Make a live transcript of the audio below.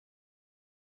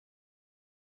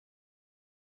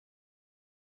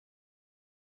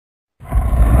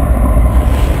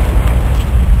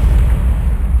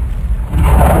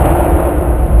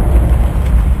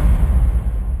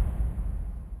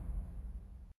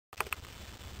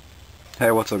Hey,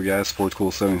 what's up guys,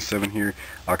 SportsCool77 here.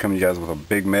 I'll come to you guys with a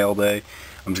big mail day.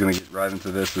 I'm just going to get right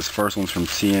into this. This first one's from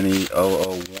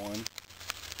TNE001.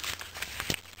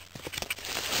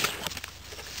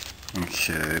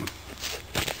 Okay.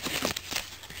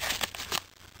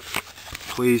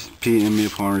 Please PM me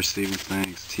upon receiving.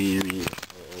 Thanks,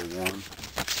 TNE001.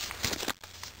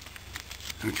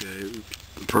 Okay,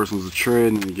 the first one's a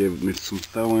trade, and he gave me some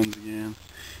throw-ins again.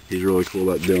 He's really cool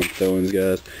about doing throw-ins,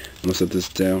 guys. I'm going to set this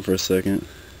down for a second.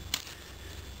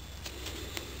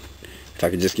 If I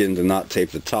could just get him to not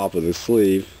tape the top of the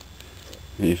sleeve.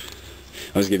 I'm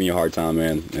just giving you a hard time,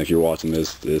 man. If you're watching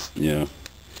this, you know,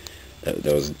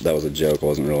 that was a joke. I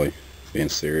wasn't really being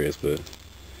serious, but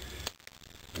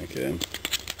okay.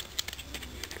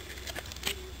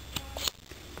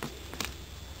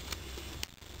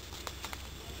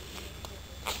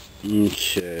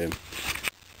 Okay.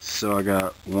 So I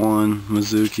got one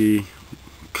Mizuki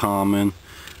common,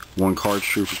 one Card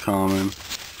Trooper common.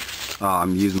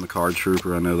 I'm using the Card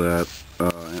Trooper, I know that.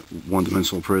 One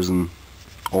Dimensional Prison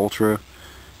Ultra.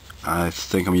 I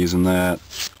think I'm using that.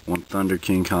 One Thunder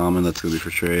King common, that's going to be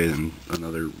for trade, and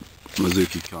another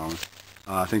Mizuki common.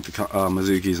 I think the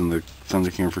Mizuki's and the Thunder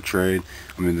King are for trade.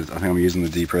 I think I'm using the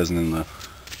D Prison and the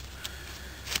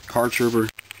Card Trooper.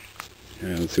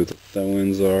 Yeah, let's see what the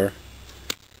throw-ins are.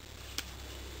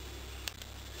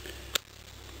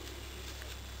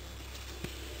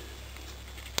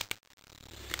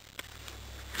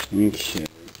 Okay.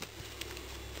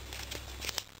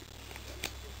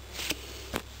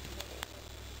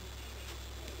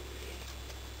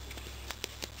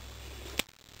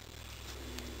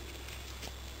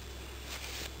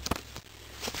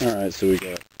 Alright, so we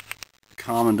got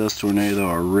Common Dust Tornado,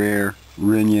 a Rare,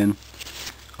 Rinion,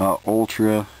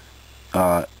 Ultra,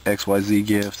 XYZ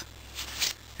gift,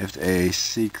 a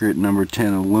Secret number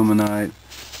 10 Illuminite,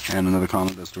 and another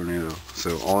Common Dust Tornado.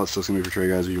 So all that stuff's going to be for trade,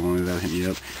 guys. If you wanted that, hit me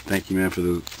up. Thank you, man, for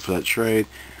that trade.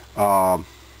 Let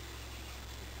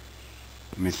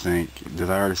me think. Did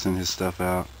I already send his stuff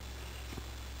out?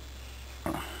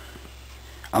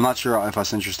 I'm not sure if I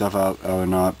sent your stuff out or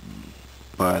not,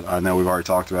 but I know we've already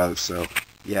talked about it, so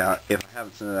yeah, if I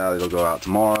haven't sent it out, it'll go out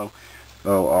tomorrow.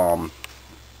 So,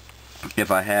 if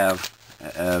I have,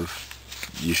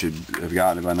 you should have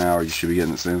gotten it by now, or you should be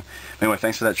getting it soon. Anyway,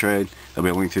 thanks for that trade. There'll be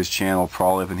a link to his channel,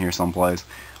 probably up in here someplace.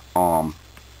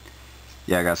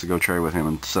 Yeah, guys, so go trade with him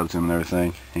and sub to him and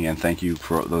everything. Again, thank you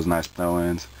for those nice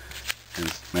throw-ins.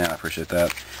 Man, I appreciate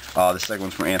that. The second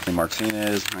one's from Anthony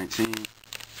Martinez, 19.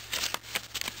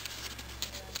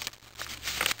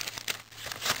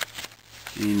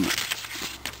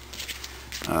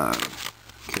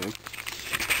 Okay.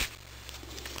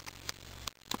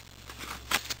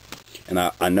 And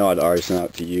I know I'd already sent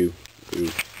out to you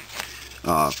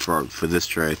for this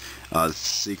trade.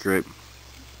 Secret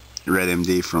Red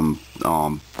MD from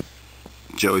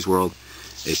Joey's World,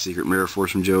 a Secret Mirror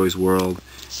Force from Joey's World,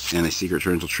 and a Secret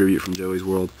Torrential Tribute from Joey's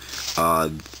World.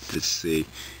 Let's see.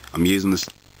 I'm using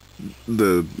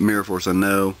the Mirror Force. I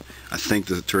know. I think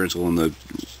the Torrential and the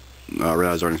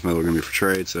Red Eyes Arctic Metal are going to be for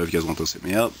trade, so if you guys want those, hit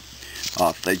me up.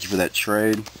 Thank you for that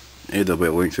trade. Hey, there'll be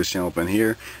a link to this channel up in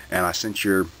here. And I sent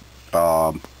your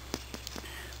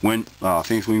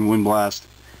Phoenix Wing Wind Blast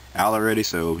out already,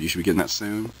 so you should be getting that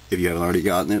soon if you haven't already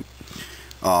gotten it.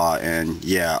 And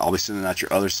yeah, I'll be sending out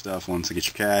your other stuff once I get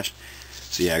your cash.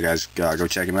 So yeah, guys, go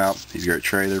check him out. He's a great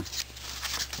trader.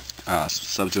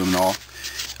 Sub to him and all.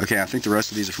 Okay, I think the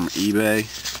rest of these are from eBay,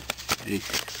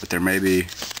 but there may be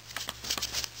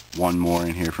one more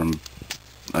in here from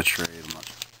a trade. I'm not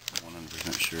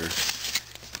 100% sure.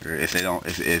 Or if they don't,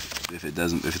 if it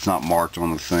doesn't, if it's not marked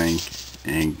on the thing,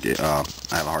 and I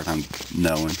have a hard time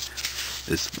knowing.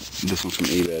 This one's from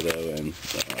eBay though, and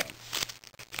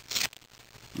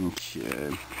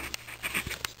okay.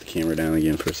 Set the camera down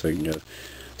again for a second, guys.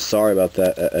 Sorry about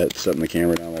that. Setting the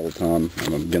camera down all the time.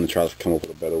 I'm gonna try to come up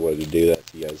with a better way to do that,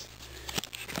 so you guys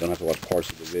don't have to watch parts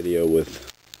of the video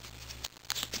with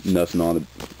nothing on it.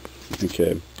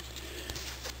 Okay.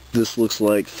 This looks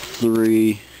like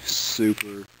three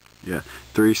super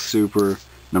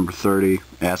number 30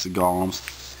 acid golems.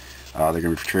 They're gonna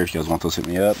be for trade. If you guys want those, hit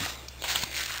me up.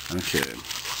 Okay.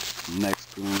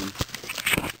 Next one.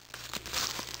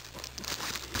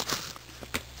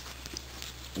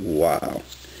 Wow.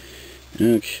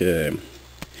 Okay.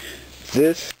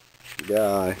 This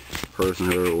guy, person,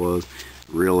 whoever it was,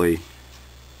 really,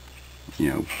 you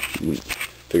know,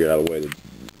 figured out a way to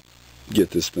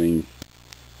get this thing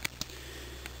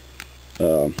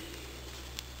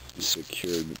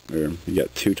secured. You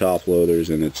got two top loaders,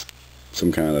 and it's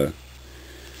some kind of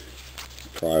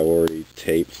priority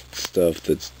tape stuff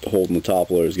that's holding the top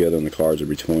loaders together and the cards are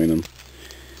between them.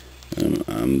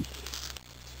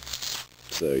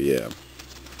 So yeah,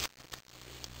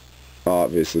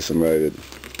 obviously somebody that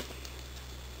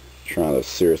trying to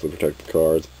seriously protect the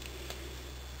cards,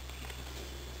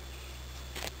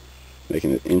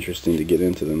 making it interesting to get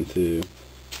into them too.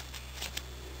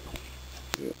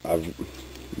 I've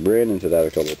ran into that a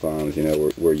couple of times, you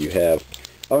know, where you have,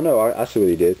 oh no, I see what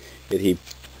he did. He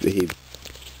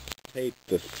taped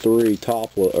the three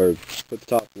top or put the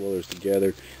top loaders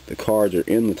together. The cards are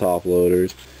in the top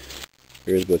loaders.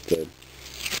 Here's what the,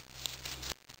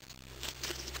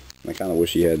 I kind of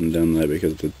wish he hadn't done that,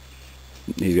 because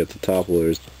he's got the top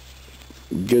loaders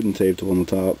good and taped on the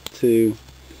top too.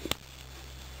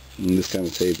 And this kind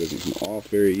of tape doesn't come off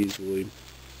very easily.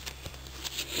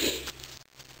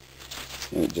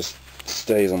 And it just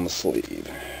stays on the sleeve.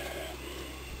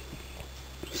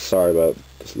 Sorry about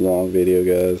this long video,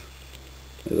 guys,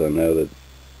 as I know that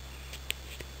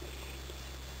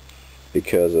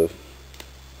because of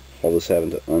all this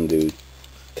having to undo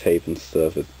tape and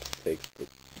stuff, it takes the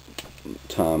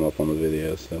time up on the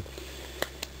video. So,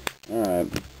 alright.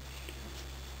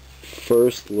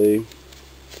 Firstly,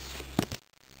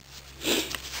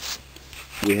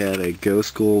 we had a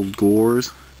Ghost Gold Gores,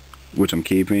 which I'm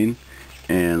keeping,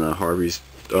 and a Harvey's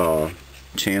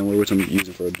Chandler, which I'm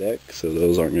using for a deck, so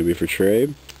those aren't going to be for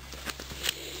trade.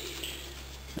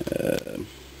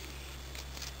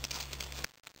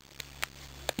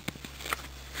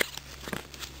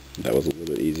 That was a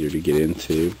little bit easier to get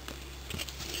into.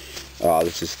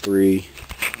 This is 3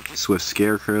 Swift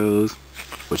Scarecrows,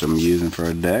 which I'm using for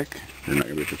a deck. They're not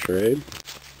going to be for trade.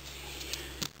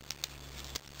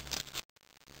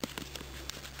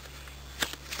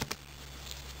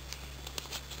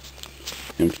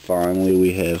 And finally,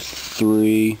 we have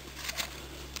 3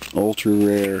 ultra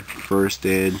rare first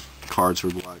ed cards for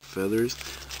Black Feathers.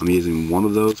 I'm using one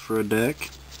of those for a deck,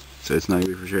 so it's not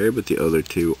going to be for trade, but the other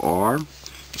 2 are.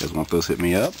 If you guys want those, hit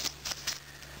me up.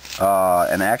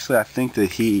 And actually, I think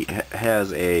that he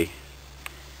has a,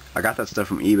 I got that stuff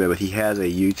from eBay, but he has a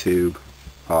YouTube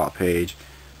page,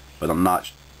 but I'm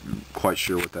not quite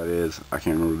sure what that is. I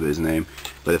can't remember his name,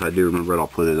 but if I do remember it, I'll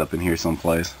put it up in here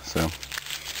someplace. So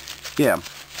yeah,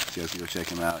 you guys can go check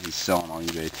him out. He's selling on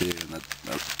eBay too, and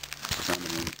that's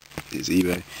something is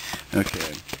eBay.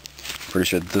 Okay, pretty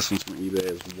sure this one's from eBay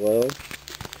as well.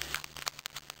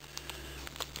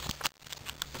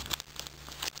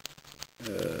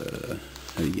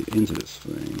 How do you get into this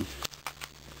thing?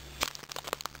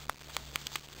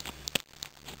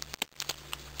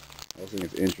 I think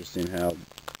it's interesting how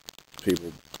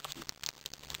people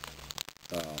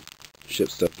ship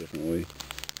stuff differently.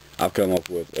 I've come up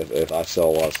with, if I sell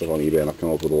a lot of stuff on eBay, and I've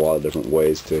come up with a lot of different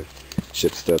ways to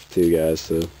ship stuff too, guys.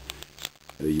 So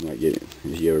you might get,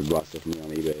 if you ever bought stuff from me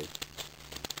on eBay,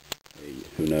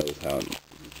 who knows how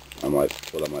I might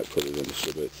put it in to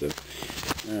ship it. So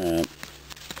alright.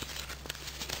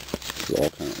 All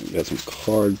kind of, got some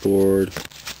cardboard,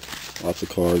 lots of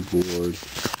cardboard.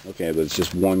 Okay, but it's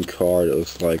just one card. It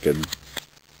looks like a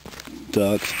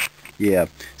duck. Yeah,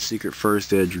 Secret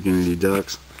First Ed Dragonity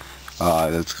Ducks.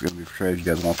 That's going to be for trade. If you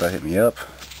guys want that, hit me up.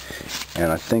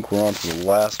 And I think we're on to the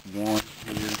last one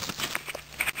here.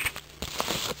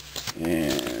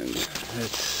 And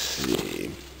let's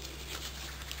see.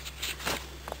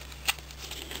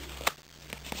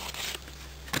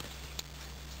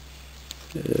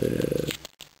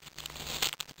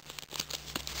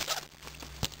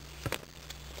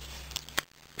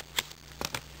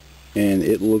 And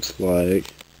it looks like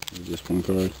just one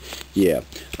card. Yeah,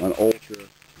 an Ultra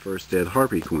First Ed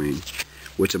Harpy Queen,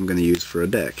 which I'm going to use for a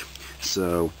deck.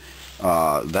 So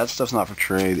that stuff's not for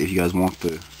trade. If you guys want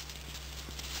the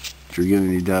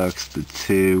Dragonity Ducks, the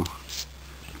 2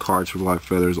 cards for Black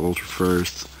Feathers, Ultra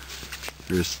First.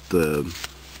 There's the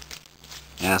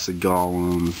Acid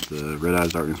Golem, the Red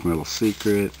Eyes Darkness Metal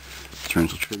Secret,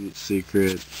 Torrential Tribute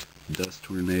Secret, Dust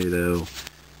Tornado,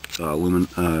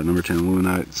 number 10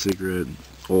 Luminite Secret,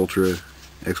 Ultra,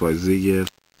 XYZ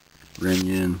Gift,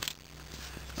 Renyin,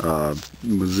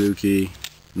 Mizuki,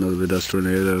 another Dust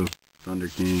Tornado, Thunder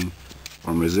King,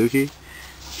 or Mizuki.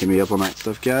 Hit me up on that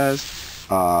stuff, guys.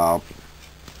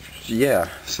 Yeah,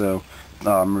 so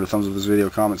remember to thumbs up this video,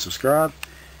 comment, subscribe.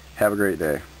 Have a great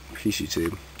day. Peace,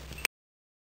 YouTube.